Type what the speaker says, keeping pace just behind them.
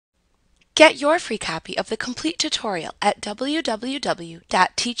Get your free copy of the complete tutorial at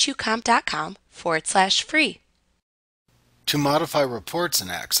www.teachucomp.com/free. To modify reports in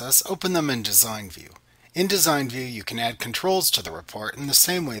Access, open them in Design View. In Design View, you can add controls to the report in the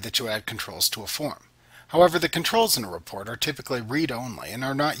same way that you add controls to a form. However, the controls in a report are typically read-only and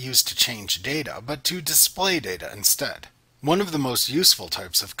are not used to change data, but to display data instead. One of the most useful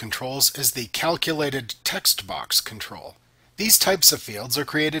types of controls is the calculated text box control. These types of fields are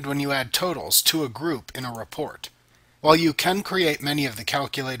created when you add totals to a group in a report. While you can create many of the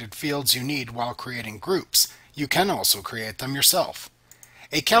calculated fields you need while creating groups, you can also create them yourself.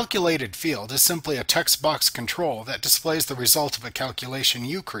 A calculated field is simply a text box control that displays the result of a calculation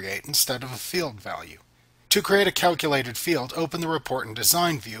you create instead of a field value. To create a calculated field, open the report in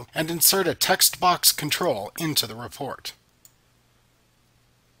Design View and insert a text box control into the report.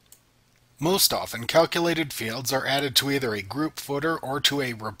 Most often, calculated fields are added to either a group footer or to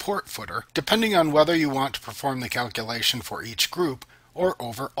a report footer, depending on whether you want to perform the calculation for each group or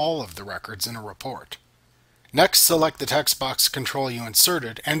over all of the records in a report. Next, select the text box control you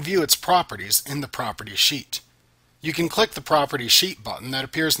inserted and view its properties in the Property sheet. You can click the Property Sheet button that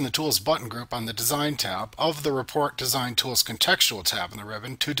appears in the Tools button group on the Design tab of the Report Design Tools Contextual tab in the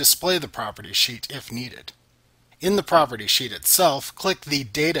ribbon to display the Property sheet if needed. In the Property sheet itself, click the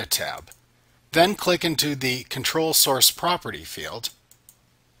Data tab. Then click into the Control Source Property field,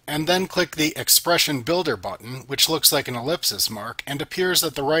 and then click the Expression Builder button, which looks like an ellipsis mark and appears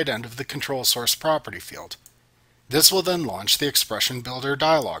at the right end of the Control Source Property field. This will then launch the Expression Builder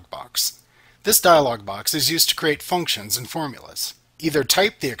dialog box. This dialog box is used to create functions and formulas. Either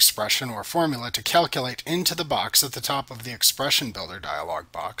type the expression or formula to calculate into the box at the top of the Expression Builder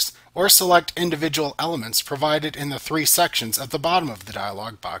dialog box, or select individual elements provided in the 3 sections at the bottom of the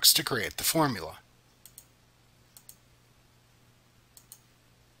dialog box to create the formula.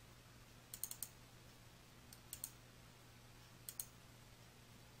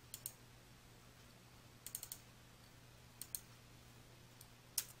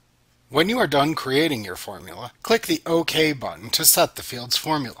 When you are done creating your formula, click the OK button to set the field's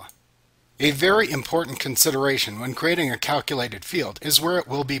formula. A very important consideration when creating a calculated field is where it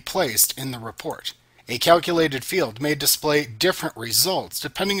will be placed in the report. A calculated field may display different results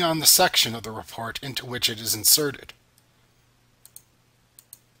depending on the section of the report into which it is inserted.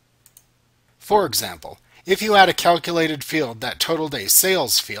 For example, if you had a calculated field that totaled a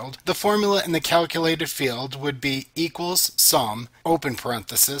sales field, the formula in the calculated field would be equals sum, open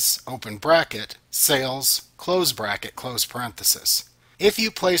parenthesis, open bracket, sales, close bracket, close parenthesis. If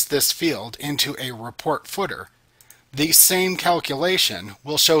you place this field into a report footer, the same calculation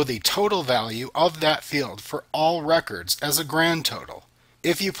will show the total value of that field for all records as a grand total.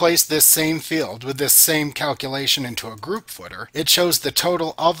 If you place this same field with this same calculation into a group footer, it shows the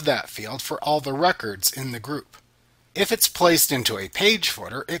total of that field for all the records in the group. If it's placed into a page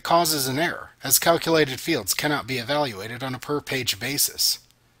footer, it causes an error, as calculated fields cannot be evaluated on a per-page basis.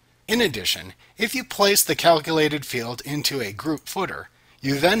 In addition, if you place the calculated field into a group footer,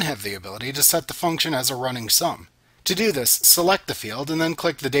 you then have the ability to set the function as a running sum. To do this, select the field and then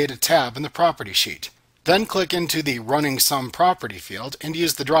click the Data tab in the Property sheet. Then click into the Running Sum property field and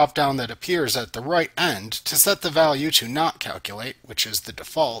use the drop-down that appears at the right end to set the value to not calculate, which is the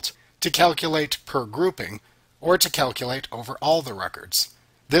default, to calculate per grouping, or to calculate over all the records.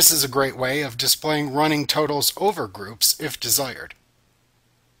 This is a great way of displaying running totals over groups if desired.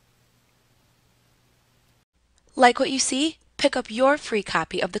 Like what you see? Pick up your free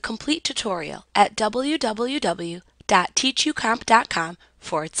copy of the complete tutorial at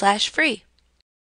www.teachucomp.com/free.